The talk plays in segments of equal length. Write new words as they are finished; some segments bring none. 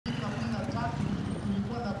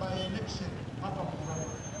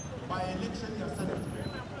election ya Senate.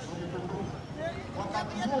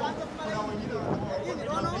 Wakati huo kuna wengine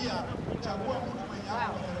wanakuambia chagua mtu mwenye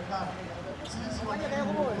hapo serikali. Sisi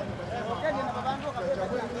wanachagua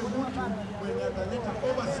mtu mwenye ataleta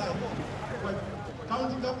oversight kwa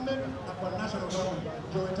county government na kwa national government.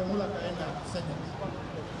 Ndio Wetangula kaenda Senate.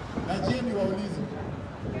 Na je, ni waulize,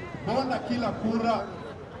 mbona kila kura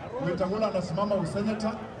Wetangula anasimama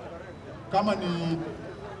useneta? Kama ni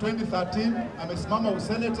 2013 amesimama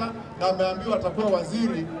useneta na ameambiwa atakuwa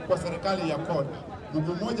waziri kwa serikali ya kodi.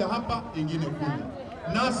 Mguu mmoja hapa, ingine kule.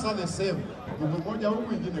 NASA the same, mguu mmoja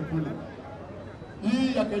huku, ingine kule.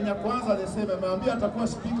 Hii ya Kenya Kwanza the same, ameambiwa atakuwa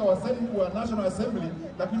speaker wa Senate wa National Assembly,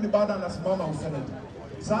 lakini bado anasimama useneta.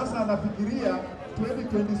 Sasa anafikiria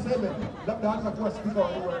 2027 labda hata kuwa speaker wa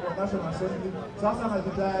National Assembly. Sasa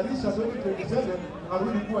anajitayarisha 2027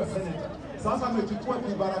 arudi kuwa senator. Sasa amechukua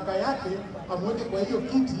kibaraka yake amweke kwa hiyo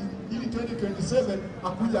kiti ili 2027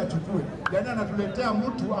 akuja achukue. Yaani anatuletea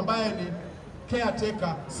mtu ambaye ni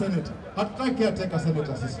caretaker senator. Hatutaki caretaker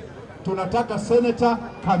senator sisi. Tunataka senator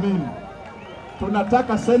kamili.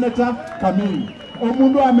 Tunataka senator kamili.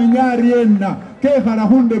 Omundu amenyariena kehara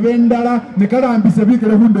hunde bendara nikarambise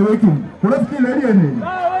bikere hunde wekindi. Urafikiri nini?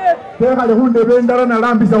 Kehara hunde bendara na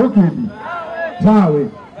rambisa hukindi. Sawe.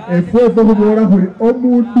 Efezo kubora kuri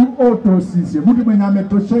omundu otosisi. Mtu mwenye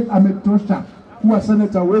ametosha kuwa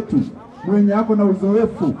senator wetu, mwenye ako na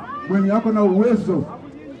uzoefu, mwenye ako na uwezo.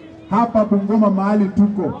 Hapa Bungoma mahali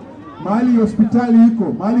tuko, mahali hospitali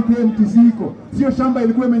iko, mahali KMTC iko, sio shamba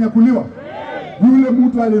ilikuwa imenyakuliwa. Yule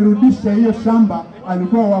mtu alirudisha hiyo shamba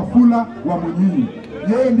alikuwa Wafula Wamunyinyi.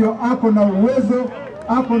 Yeye ndio ako na uwezo,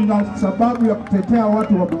 ako na sababu ya kutetea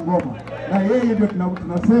watu wa Bungoma. Na yeye ndio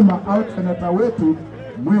tunasema out senator wetu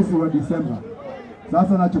mwezi wa Disemba.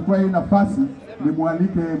 Sasa nachukua hii nafasi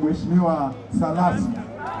nimwalike Mheshimiwa Salasya.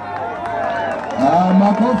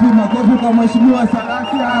 Makofi kwa Mheshimiwa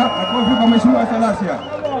Salasya, makofi kwa Mheshimiwa Salasya.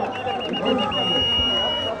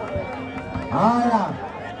 Haya.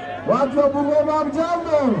 Watu wa Bungoma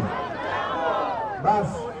mjambo.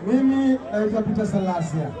 Basi, mimi naitwa Peter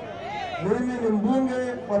Salasya. Mimi ni mbunge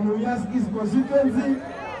wa Mumias Constituency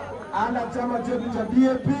ana chama chetu cha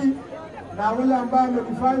DAP, na ule ambaye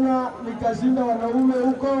amekufanya nikashinda wanaume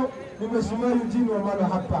huko ni Mheshimiwa Eugene Wamalwa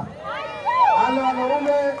hapa. Wale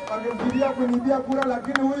wanaume wangefikiria kunibia kura,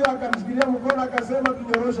 lakini huyu akamshikilia mkono akasema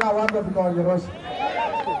tunyorosha watu, tukawanyorosha.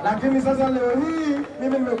 Lakini sasa leo hii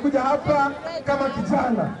mimi nimekuja hapa kama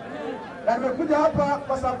kijana. Na nimekuja hapa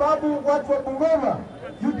kwa sababu watu wa Bungoma,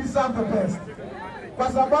 you deserve the best.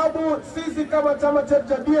 Kwa sababu sisi kama chama chetu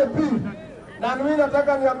cha DAP, na mimi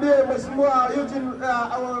nataka niambie Mheshimiwa Eugene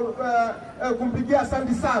kumpigia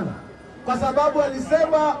asante sana. Kwa sababu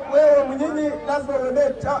alisema wewe Wamunyinyi lazima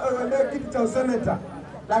uende kiti cha senator.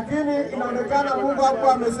 Lakini inaonekana Mungu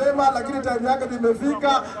hapo amesema, lakini time yake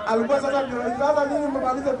imefika. Alikuwa sasa ndio sasa nyinyi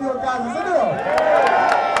mmalize hiyo kazi, si ndio?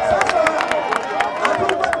 Sasa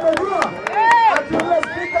hatuko tunajua atiule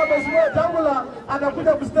speaker Mheshimiwa Wetangula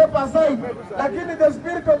anakuja ku step aside, lakini the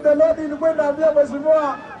spirit of the Lord ilikuwa inaambia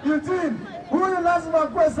Mheshimiwa Eugene huyu lazima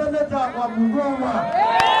akuwe senator wa Bungoma.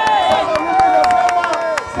 Sasa mimi nasema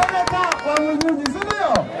senator Wamunyinyi, si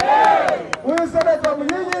ndio? Huyu senator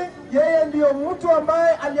Wamunyinyi yeye ndio mtu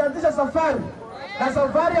ambaye alianzisha safari. Na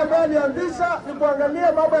safari ambayo alianzisha ni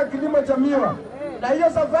kuangalia mambo ya kilimo cha miwa. Na hiyo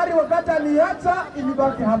safari wakati aliacha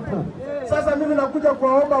ilibaki hapo. Sasa mimi nakuja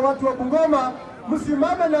kuwaomba watu wa Bungoma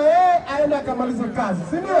msimame na yeye aende akamalize kazi,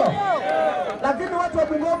 si ndio? Lakini watu wa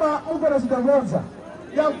Bungoma mko na shida moja,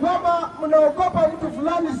 ya kwamba mnaogopa mtu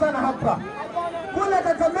fulani sana hapa. Kule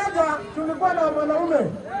Kakamega tulikuwa na mwanaume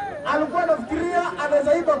alikuwa anafikiria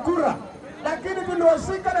anaweza iba kura, lakini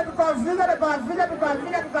tuliwashika na tukawafinya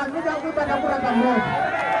kuiba kura pamoja.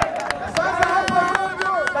 Sasa hapa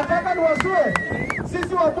nataka niwasue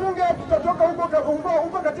sisi wabunge tutatoka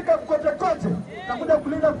huko katika kote takuja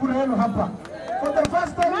kulinda kura yenu hapa. For the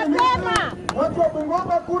first time in history, watu wa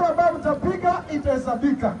Bungoma kura ambayo mtapiga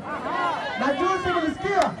itahesabika. Na juzi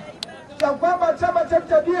nilisikia ya kwamba chama chetu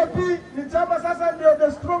cha DAP ni chama sasa ndio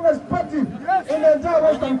the strongest party in the entire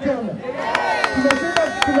Western Kenya. Tumeshinda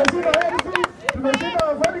ANC, tumeshinda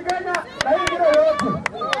wafani Kenya na hii ngine yote.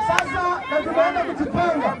 Sasa na tunaenda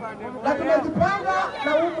kujipanga. Na tunajipanga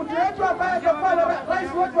na mtu wetu ambaye atakuwa rais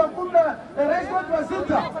wetu wa 10 na rais wetu wa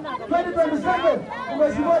 6 2027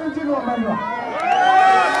 Mheshimiwa Eugene Wamalwa.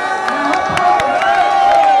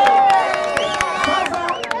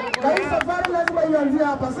 Safari lazima ianzie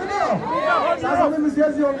hapa, si ndio? Sasa mimi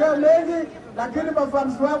siwezi ongea mengi, lakini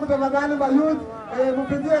mafans wangu tafadhali mayouth,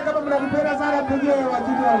 mpigie kama mnanipenda sana, mpigie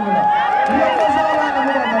wajini wangu. Ndio sana na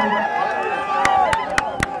Mungu.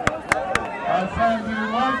 Asante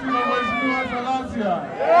watu wa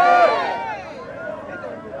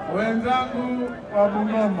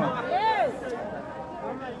Bungoma.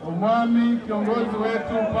 Umwami kiongozi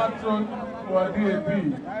wetu patron wa DAP,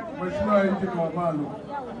 Mheshimiwa Eugene Wamalwa.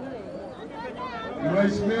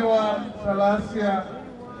 Mheshimiwa Salasya,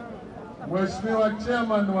 Mheshimiwa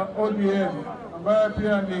chairman wa ODM ambaye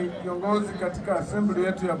pia ni kiongozi katika assembly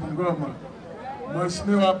yetu ya Bungoma.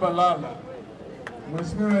 Mheshimiwa Balala,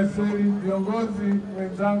 Mheshimiwa Eseli, viongozi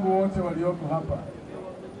wenzangu wote walioko hapa,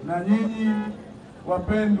 na nyinyi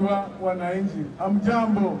wapendwa wananchi,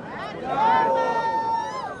 hamjambo?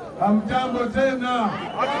 Hamjambo tena?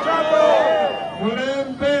 Hamjambo.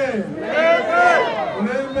 Mulembe.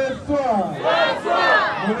 Mulembe swa.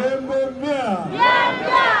 Mulembe mia.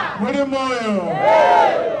 Muli moyo.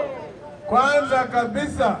 Kwanza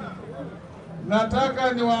kabisa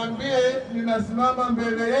nataka niwaambie ninasimama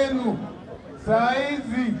mbele yenu saa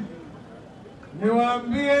hizi.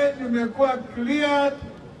 Niwaambie nimekuwa cleared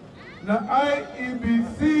na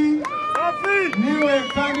IEBC niwe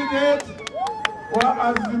candidate wa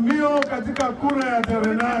Azimio katika kura ya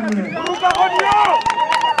tarehe 8.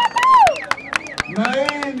 Na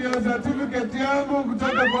hii ndio certificate yangu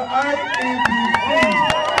kutoka kwa IEBC.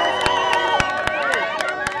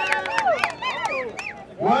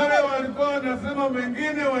 Wale walikuwa wanasema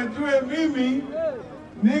mengine wajue mimi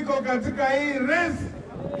niko katika hii race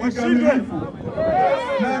kikamilifu.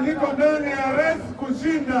 Na niko ndani ya race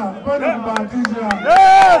kushinda, bado kubahatisha.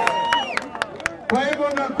 Kwa hivyo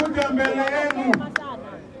nakuja mbele yenu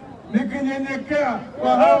nikinyenyekea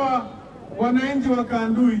kwa hawa wananchi wa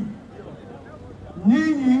Kandui.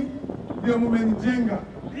 Nyinyi ndio mmenijenga.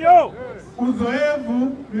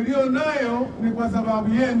 Uzoefu nilio nayo ni kwa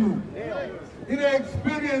sababu yenu. Ile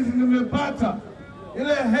experience nimepata,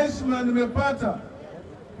 ile heshima nimepata,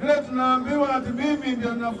 ile tunaambiwa ati mimi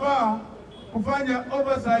ndio nafaa kufanya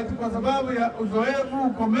oversight kwa sababu ya uzoefu,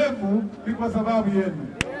 ukomevu, ni kwa sababu yenu.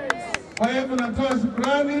 Kwa hivyo natoa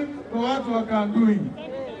shukrani kwa watu wa Kandui.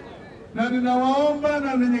 Na ninawaomba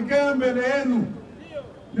na ninyenyekea mbele yenu,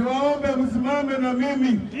 niwaombe msimame na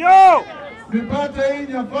mimi. Nipate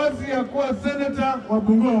hii nafasi ya kuwa senator wa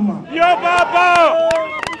Bungoma. Ndio baba.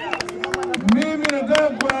 Mimi nataka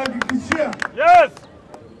kuhakikishia.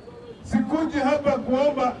 Sikuji hapa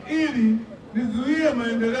kuomba ili nizuie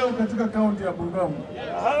maendeleo katika kaunti ya Bungoma.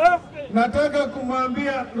 Nataka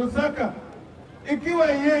kumwambia Lusaka, ikiwa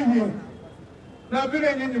yeye na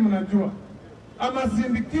vile nyinyi mnajua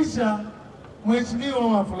amasindikisha Mheshimiwa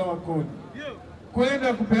Wafula Wamunyinyi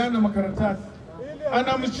kwenda kupeana makaratasi,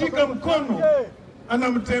 anamshika mkono,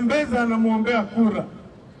 anamtembeza, anamuombea kura,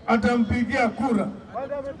 atampigia kura.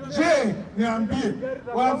 Je, niambie,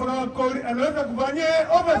 Wafula Wamunyinyi anaweza kufanyia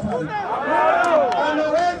oversight?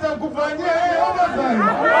 Anaweza kufanyia oversight?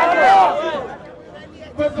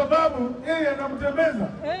 Kwa sababu yeye anamtembeza.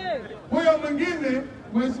 Huyo mwingine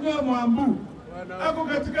Mheshimiwa Mwambu ako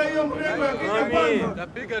katika hiyo mrengo ya Kenya Kwanza.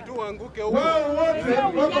 Napiga tu anguke huko. Wao wote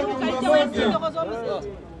wako nyumba moja.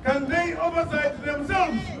 Can they oversight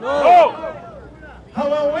themselves? No.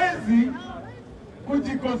 Hawawezi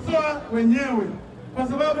kujikosoa wenyewe kwa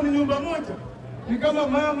sababu ni nyumba moja. Ni kama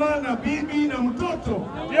mama na bibi na mtoto.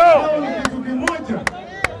 Hao ni kitu kimoja.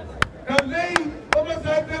 Can they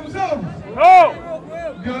oversight themselves? No.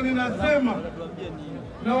 Ndio ninasema,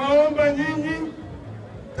 na waomba nyinyi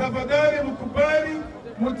tafadhali mkubali,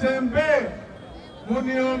 mtembee,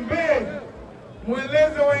 muniombee,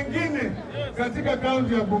 mueleze wengine katika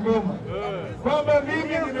kaunti ya Bungoma kwamba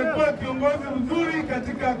mimi nimekuwa kiongozi mzuri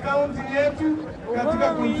katika kaunti yetu,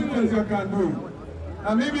 katika constituency ya Kandui,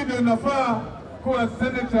 na mimi ndio nafaa kuwa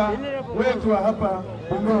senator wetu wa hapa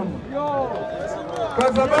Bungoma,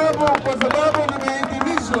 kwa sababu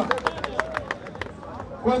nimeidhinishwa.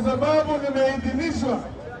 Kwa sababu nimeidhinishwa.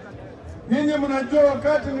 Nyinyi mnajua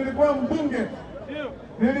wakati nilikuwa mbunge,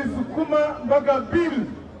 nilisukuma mpaka bill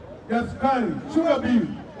ya sukari, sugar bill,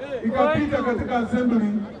 ikapita katika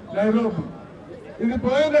assembly Nairobi.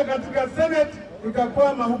 Ilipoenda katika Senate,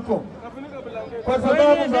 ikakwama huko kwa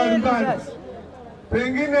sababu mbalimbali.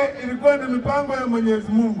 Pengine ilikuwa ni mipango ya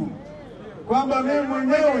Mwenyezi Mungu kwamba mimi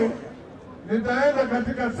mwenyewe nitaenda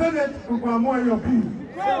katika Senate kuamua hiyo bill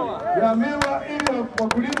ya miwa ili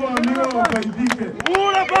wakulima wa miwa wafaidike.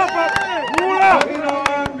 Mula baba, mula.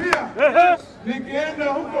 Ninawaambia nikienda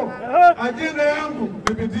huko, ajenda yangu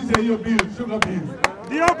nipitishe hiyo bill, sugar bill.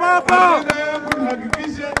 Ndio baba. Ajenda yangu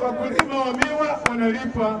nihakikishe wakulima wa miwa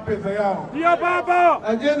wanalipa pesa yao. Ndio baba.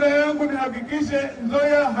 Ajenda yangu nihakikishe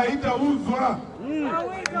Nzoia haitauzwa.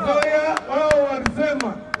 Nzoia wao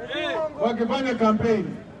walisema wakifanya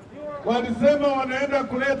kampeni, walisema wanaenda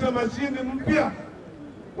kuleta mashini mpya,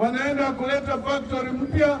 wanaenda kuleta factory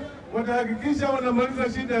mpya, watahakikisha wanamaliza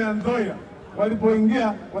shida ya Nzoia.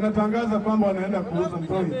 walipoingia wanatangaza kwamba wanaenda kuuza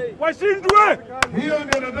mtoni. Washindwe! Hiyo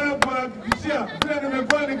ndio nataka kuhakikishia. Vile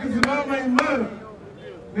nimekuwa nikisimama imara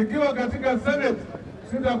nikiwa katika Senate,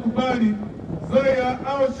 sitakubali zoea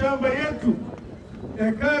au shamba yetu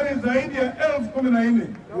ekari zaidi ya 14,000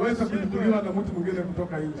 iweze kuchukuliwa na mtu mwingine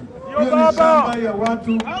kutoka nje. Hiyo ni shamba ya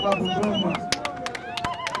watu wa Bungoma.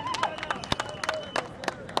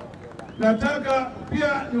 Nataka pia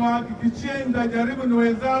niwahakikishie, nitajaribu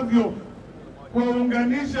niwezavyo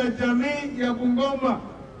kuunganisha jamii ya Bungoma,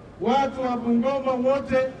 watu wa Bungoma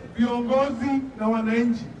wote, viongozi na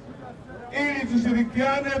wananchi, ili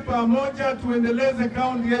tushirikiane pamoja tuendeleze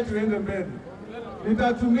kaunti yetu iende mbele.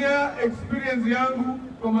 Nitatumia experience yangu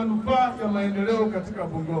kwa manufaa ya maendeleo katika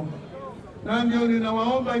Bungoma. Na ndio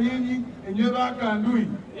ninawaomba nyinyi enyewe bakandui,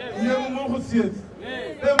 enyewe mumuhusiezi,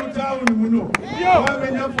 leo tauni muno,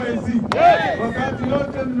 wamenyafwezi, wakati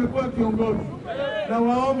yote nimekuwa kiongozi, na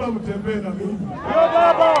waomba mtembee na mimi.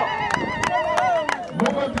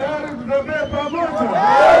 Muko tayari tutembee pamoja?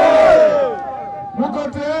 Muko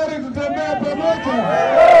tayari tutembee pamoja?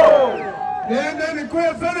 Niende nikuwe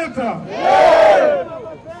seneta?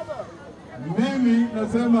 Mimi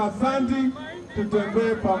nasema asanti,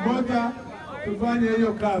 tutembee pamoja, tufanye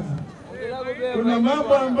hiyo kazi. Kuna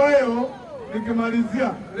mambo ambayo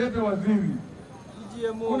nikimalizia, leta waziri.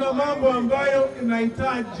 Kuna mambo ambayo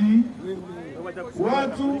inahitaji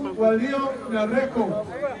watu walio na record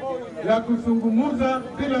ya kuzungumza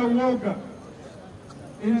bila uoga.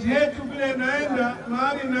 Nchi yetu vile inaenda,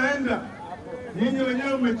 mahali inaenda, nyinyi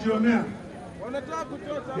wenyewe umejionea.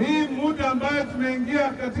 Hii muda ambayo tumeingia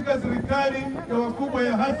katika serikali ya wakubwa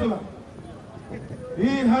ya hasla,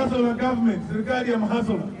 hii hasla government, serikali ya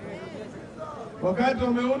mahasla, wakati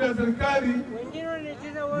wameunda serikali,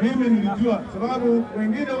 mimi nilijua, sababu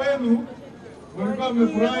wengine wenu walikuwa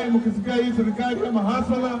mmefurahi mkisikia hii serikali ya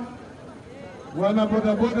mahasla, wana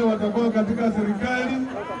bodaboda watakuwa katika serikali,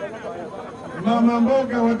 mama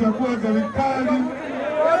mboga watakuwa serikali,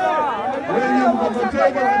 wenye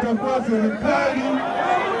mkokoteni watakuwa serikali,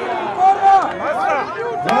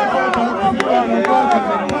 watu watakuwa serikali,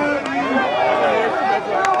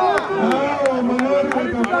 na wamalori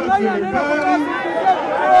watakuwa serikali.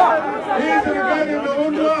 Hii serikali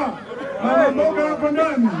imeundwa, mama mboga wako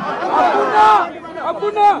ndani?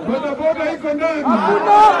 Hakuna! Bodaboda iko ndani?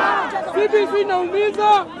 Hakuna! CBC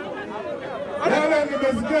inaumiza! Yale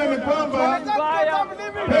nimesikia ni kwamba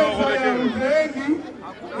pesa ya uzeeni,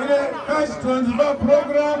 ile cash transfer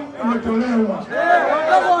program imetolewa.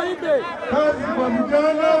 Kazi kwa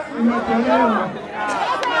vijana imetolewa.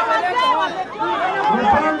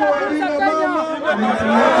 Mpango wa linda mama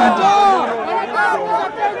imetolewa.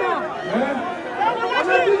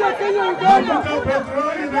 Mafuta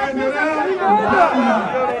petroli inaendelea kupanda.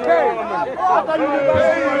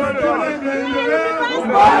 Bei ya stima inaendelea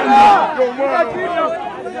kupanda.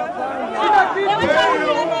 Bei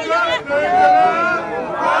ya unga inaendelea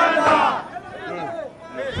kupanda.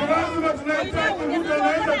 Lazima tunahitaji mtu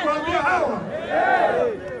anaweza kuambia hawa.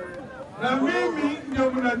 Na mimi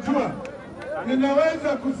ndio mnajua ninaweza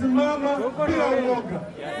kusimama bila uoga.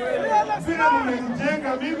 Vile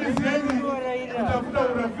mmenijenga mimi, siwezi kutafuta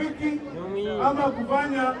urafiki ama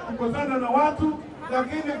kufanya kukosana na watu,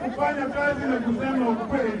 lakini kufanya kazi na kusema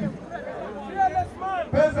ukweli.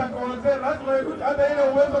 Pesa kwa wazee lazima irudi, hata ile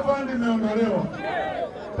uwezo fund imeondolewa.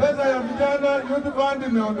 Pesa ya vijana youth fund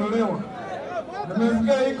imeondolewa.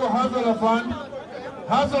 Nimesikia iko hustler fund.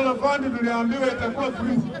 Hustler fund tuliambiwa itakuwa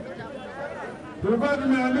free. Tulikuwa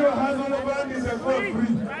tumeambiwa hustler fund itakuwa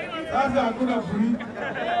free. Sasa hakuna free.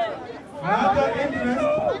 Na hata interest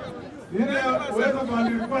ile uwezo fund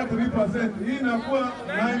ilikuwa 3%, hii inakuwa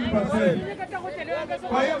 9%.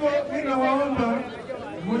 Kwa hivyo ninawaomba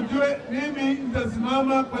mjue mimi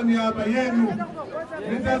nitasimama kwa niaba yenu.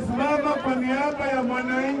 Nitasimama kwa niaba ya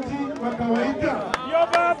mwananchi wa kawaida. Yo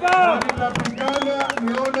baba! Nitapigana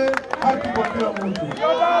nione haki kwa kila mtu. Yo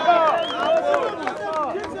baba!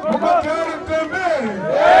 Mko tayari mtembee?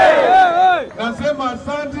 Nasema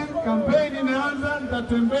asante, kampeni inaanza,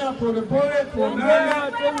 nitatembea polepole tuonane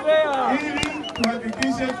ili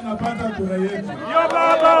tuhakikishe tunapata kura yetu. Yo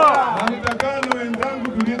baba! Na nitakaa na wenzangu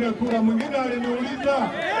tulinde kura. Mwingine aliniuliza,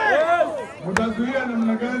 mtazuia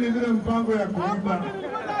namna gani vile mpango ya kuiba?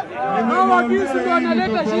 Hawa kisi ndio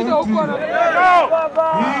wanaleta shida huko.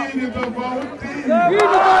 Hii ni tofauti. Hii ni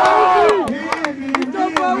tofauti. Hii ni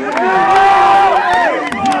tofauti.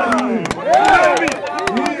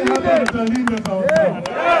 Tutalinda sawa.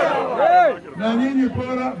 Na nyinyi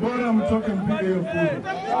bora mtoke mpige hiyo kura.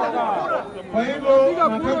 Kwa hivyo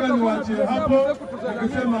nataka niwaachie hapo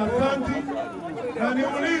nikisema asante, na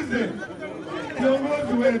niulize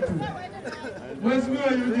kiongozi wetu Mheshimiwa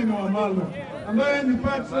Eugene Wamalwa ambaye ni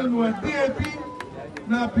patron wa DAP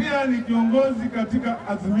na pia ni kiongozi katika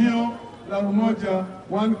Azimio la Umoja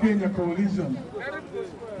One Kenya Coalition.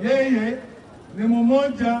 Yeye ni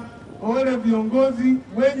mmoja wa wale viongozi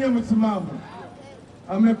wenye msimamo.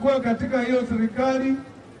 Amekuwa katika hiyo serikali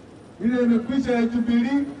ile imekwisha ya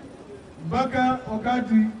Jubilee mpaka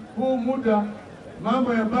wakati huu muda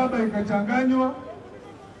mambo ya baba ikachanganywa,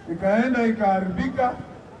 ikaenda ikaharibika,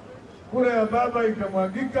 kura ya baba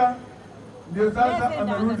ikamwagika, ndio sasa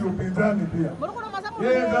amerudi upinzani pia.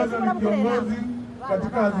 Yeye sasa ni kiongozi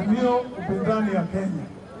katika Azimio upinzani ya Kenya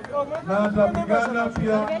na atapigana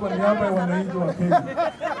pia kwa niaba ya wananchi wa Kenya.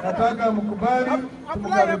 Nataka mkubali,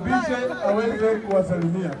 tumkaribishe aweze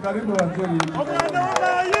kuwasalimia. Karibu waziri.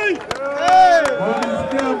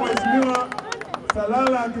 Nilisikia Mheshimiwa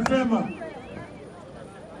Salala akisema,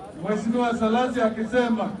 Mheshimiwa Salasya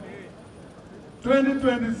akisema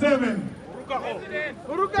 2027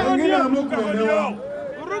 pengine hamkuelewa.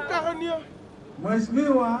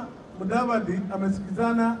 Mheshimiwa Mudavadi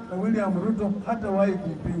amesikizana na William Ruto hata wahi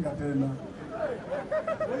kumpinga tena.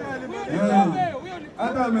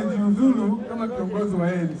 Hata amejiuzulu kama kiongozi wa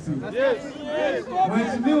ANC.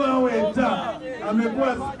 Mheshimiwa Weta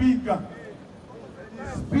amekuwa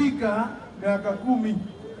spika miaka 10,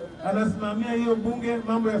 anasimamia hiyo bunge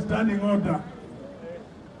mambo ya standing order,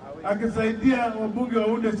 akisaidia wabunge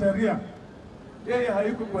waunde sheria. Yeye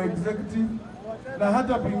hayuko kwa executive na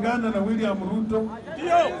hata pingana na William Ruto,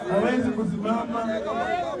 hawezi kusimama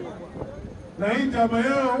na hii chama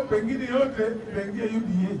yao pengine yote itaingia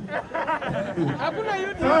UDA.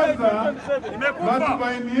 Sasa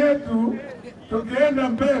matumaini yetu tukienda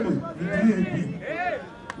mbele ni DAP.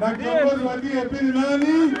 Na kiongozi wa DAP ni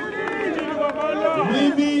nani?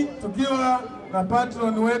 Mimi tukiwa na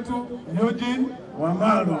patron wetu Eugene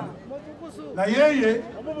Wamalwa. Na yeye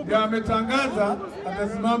ndiye ametangaza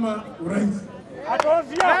atasimama urais.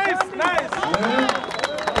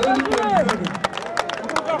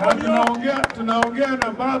 Tunaongea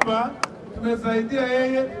na baba, tumesaidia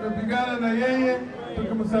yeye, tumepigana na yeye,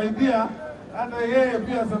 tukimsaidia hata yeye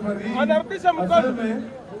pia safari hii aseme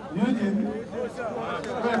Eugene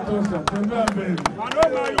tosha, tembea mbele.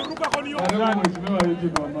 Mheshimiwa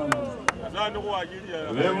Eugene Wamalwa.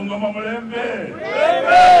 Bungoma mulembe.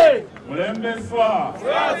 Mulembe swa.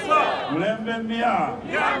 Mulembe mia.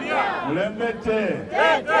 Mulembe te.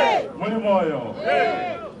 Muli moyo.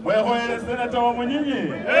 Mwehoele Senata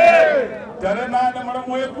Wamunyinyi. Tarehe 8 mara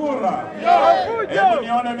mwekura. Hebu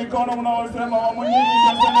nione mikono mnaosema Wamunyinyi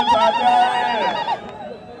ndio senata ajaye.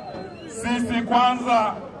 Sisi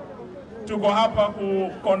kwanza tuko hapa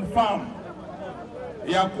ku confirm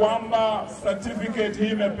ya kwamba certificate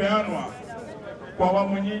hii imepeanwa kwa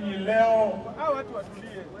Wamunyinyi leo,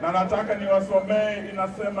 na nataka niwasomee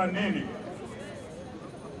inasema nini.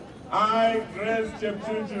 I,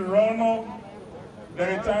 race.Peter, the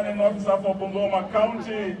returning officer for Bungoma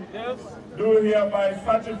County, do hereby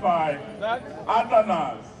certify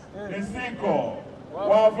Atanas Nisiko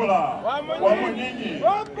Wafula Wamunyinyi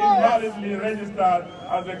invalidly registered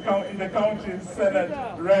as in the county Senate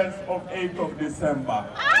race of 8th of December.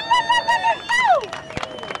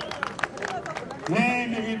 Hii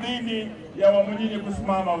ni idhini ya Wamunyinyi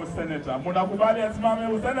kusimama useneta. Mnakubali asimame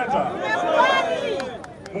useneta?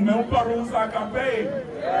 Mumeupa ruhusa kampeni?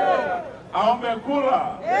 Aombe kura?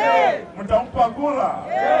 Mtampa kura?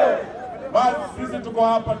 Basi sisi tuko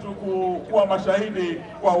hapa kuwa mashahidi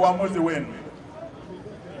kwa uamuzi wenu.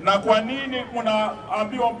 Na kwa nini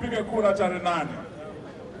mnaambiwa mpige kura tarehe 8?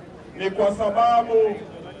 Ni kwa sababu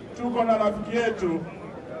tuko na rafiki yetu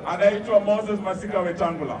anaitwa Moses Masika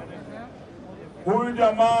Wetangula. Huyu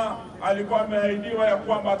jamaa alikuwa ameahidiwa ya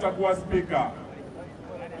kwamba atakuwa spika,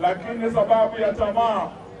 lakini sababu ya tamaa,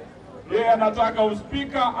 yeye anataka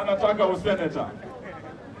uspika, anataka useneta.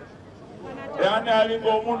 Yani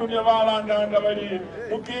alingo mundu nyevalanga bali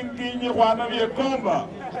mukinginyi kwana byekomba.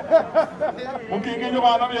 Mukinginyi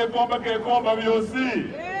kwana byekomba kekomba byosi.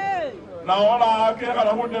 Na ola ake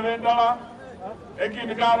kala hunde vendala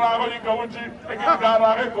ekini karago likauti ekini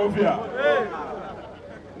karago kofia.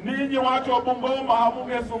 Ninyi watu wa Bungoma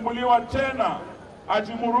hamungesumbuliwa tena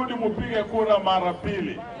ati murudi mupige kura mara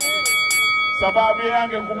pili. Sababu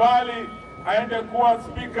yange kubali aende kuwa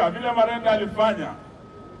speaker vile Marenda alifanya.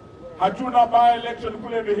 Hatuna by election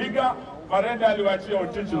kule Vihiga, Marenda aliwachia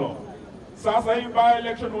Otichlo. Sasa hii by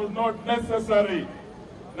election was not necessary.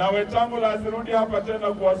 Na Wetangula asirudi hapa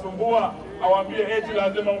tena kuwasumbua, awambie eti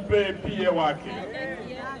lazima mpe PA wake.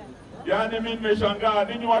 Yani mimi nimeshangaa,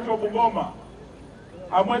 ninyi watu wa Bungoma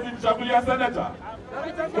hamwezi kuchagulia seneta?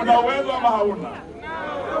 Kuna uwezo ama hauna?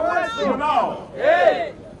 Unao?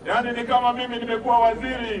 Yani ni kama mimi nimekuwa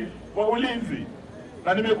waziri wa ulinzi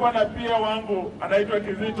na nimekuwa na pia wangu anaitwa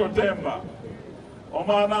Kizito Temba.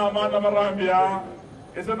 Omana marambia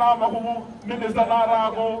esena makumu minister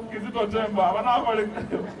narako Kizito Temba wanako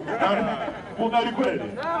kungali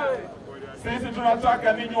kweli. Sisi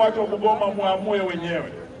tunataka ninyi watu wa Bungoma muamue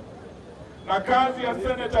wenyewe. Na kazi ya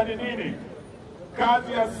senator ni nini?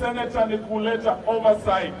 Kazi ya senator ni kuleta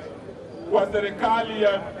oversight kwa serikali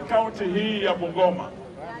ya county hii ya Bungoma.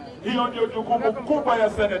 Hiyo ndio jukumu kubwa ya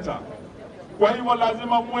senator. Kwa hivyo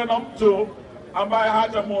lazima muwe na mtu ambaye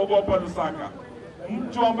hata muogopa Lusaka.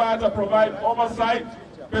 Mtu ambaye hata provide oversight.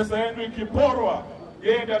 Pesa yenu ikiporwa,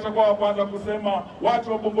 yeye ndiye atakuwa wa kwanza kusema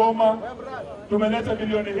watu wa Bungoma tumeleta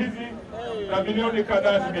bilioni hizi na bilioni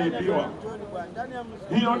kadhaa zimeibiwa.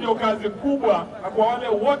 Hiyo ndio kazi kubwa, na kwa wale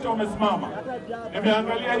wote wamesimama.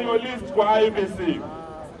 Nimeangalia hiyo list kwa IBC.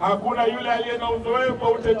 Hakuna yule aliye na uzoefu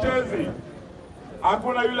wa utetezi.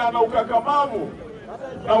 Hakuna yule ana ukakamavu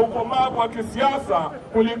na ukomavu wa kisiasa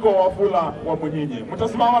kuliko Wafula Wamunyinyi.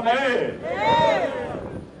 Mtasimama na yeye?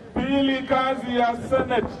 Pili, kazi ya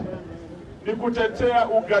Senate ni kutetea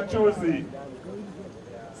ugatuzi.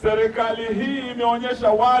 Serikali hii imeonyesha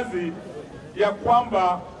wazi ya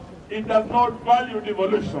kwamba it does not value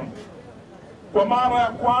devolution. Kwa mara ya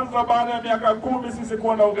kwanza baada ya miaka 10 sisi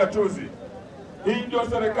kuwa na ugatuzi. Hii ndio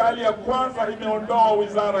serikali ya kwanza imeondoa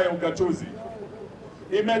wizara ya ugatuzi.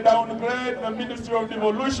 Ime downgrade the Ministry of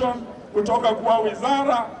Devolution kutoka kuwa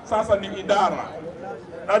wizara sasa ni idara.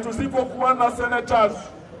 Na tusipokuwa na senators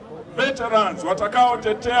veterans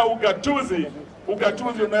watakaotetea ugatuzi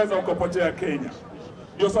unaweza ukapotea Kenya.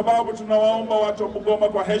 Ndio sababu tunawaomba watu wa Bungoma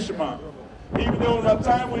kwa heshima. If there was a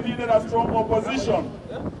time we needed a strong opposition,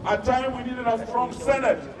 a time we needed a strong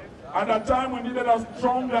Senate, and a time we needed a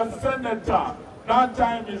stronger senator, that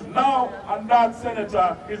time is now, and that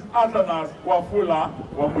senator is Atanas Wafula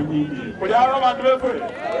Wamunyinyi. Kujara mandwefe,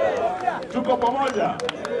 tuko pamoja.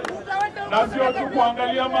 Na sio tu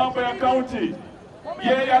kuangalia mambo ya county,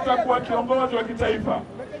 yeye atakuwa kiongozi wa kitaifa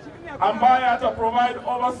ambaye ataprovide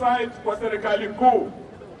oversight kwa serikali kuu.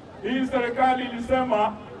 Hii serikali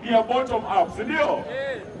ilisema ni ya bottom up, si ndio?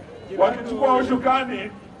 Wakichukua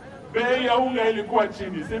ushukani, bei ya unga ilikuwa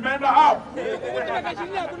chini, simeenda up.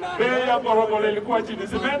 Bei ya gorogoro ilikuwa chini,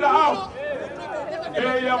 simeenda up.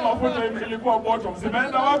 Bei ya mafuta ilikuwa bottom,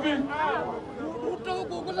 simeenda wapi?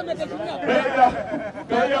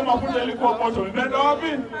 Bei ya mafuta ilikuwa bottom, imeenda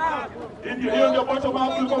wapi? Hiyo ndio bottom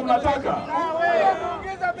up ilikuwa mnataka.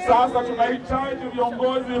 Sasa tunahitaji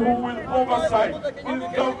viongozi who will oversight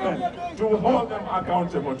this government to hold them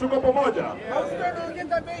accountable. Tuko pamoja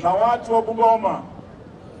na watu wa Bungoma.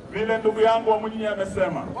 Vile ndugu yangu Wamunyinyi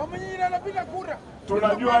amesema,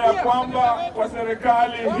 tunajua ya kwamba kwa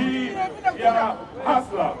serikali hii ya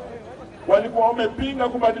hasla walikuwa wamepinga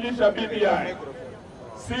kubadilisha BBI.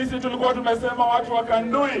 Sisi tulikuwa tumesema watu wa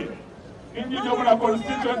Kandui, ninyi ndio mna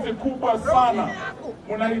constituency kubwa sana,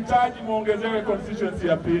 mnahitaji muongezewe constituency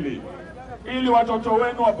ya pili ili watoto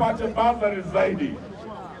wenu wapate bursary zaidi.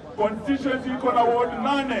 Constituency iko na ward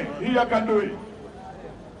 8 hii ya Kandui,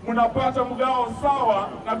 mnapata mgao sawa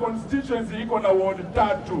na constituency iko na ward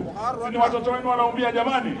 3. Si watoto wenu wanaumia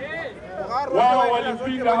jamani? Wao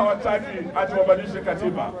walipinga, hawataki ati wabadilishe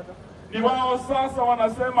katiba. Ni wao sasa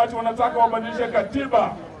wanasema ati wanataka wabadilishe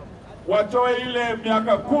katiba, watoe ile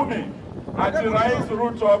miaka 10 ati Rais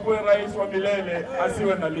Ruto akuwe rais wa milele,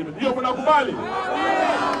 asiwe na limit. Hiyo mnakubali?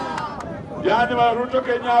 Yani wa Ruto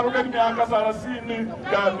Kenya aruke miaka 30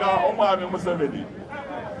 ganga omwami Museveni.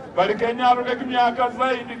 Bali Kenya aruke miaka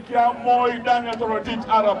zaidi kia Moi Daniel Toroitich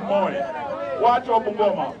Arap Moi. Watu wa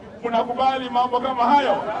Bungoma, mnakubali mambo kama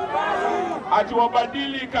hayo? Ati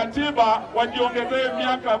wabadili katiba wajiongezee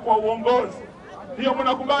miaka kwa uongozi. Hiyo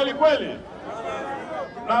mnakubali kweli?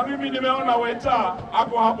 Na mimi nimeona Weta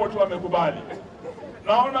hapo hapo tu amekubali.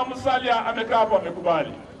 Naona Musalia amekaa hapo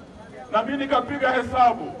amekubali. Na mimi nikapiga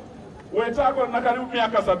hesabu, Weta ako na karibu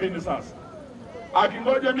miaka 70 sasa.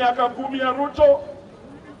 Akingoja miaka 10 ya Ruto,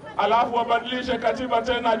 alafu wabadilishe katiba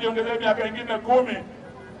tena ajiongezee miaka ingine 10,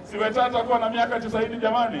 si Weta atakuwa na miaka 90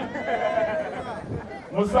 jamani?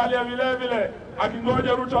 Musalia vile vile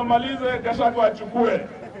akingoja Ruto amalize Gachagua achukue,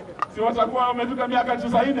 si watakuwa wamefika miaka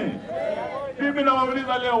 90? Mimi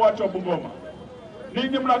nawauliza leo watu wa Bungoma,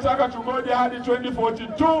 ninyi mnataka tungoje hadi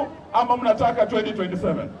 2042 ama mnataka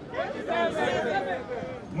 2027?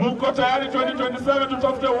 Mko tayari 2027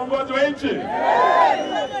 tutafute uongozi wa nchi?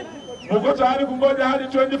 Mko tayari kungoja hadi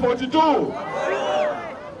 2042?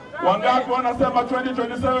 Wangapi wanasema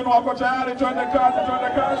 2027 wako tayari? Twende kazi,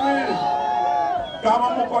 twende kazi. Kama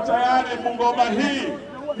mko tayari, Bungoma hii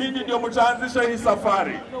ninyi ndio mtaanzisha hii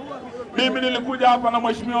safari. Mimi nilikuja hapa na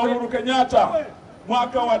Mheshimiwa Uhuru Kenyatta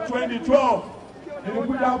mwaka wa 2012.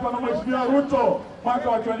 Nilikuja hapa na Mheshimiwa Ruto mwaka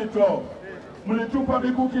wa 2012. Mlitupa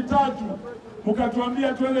mikuki 3,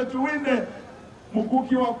 mkatuambia twende tuwinde.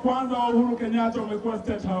 Mkuki wa kwanza wa Uhuru Kenyatta umekuwa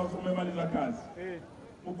State House, umemaliza kazi.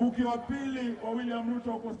 Mkuki wa pili wa William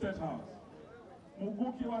Ruto uko State House.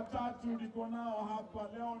 Mkuki wa 3 niko nao hapa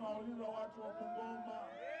leo, nauliza watu wa Bungoma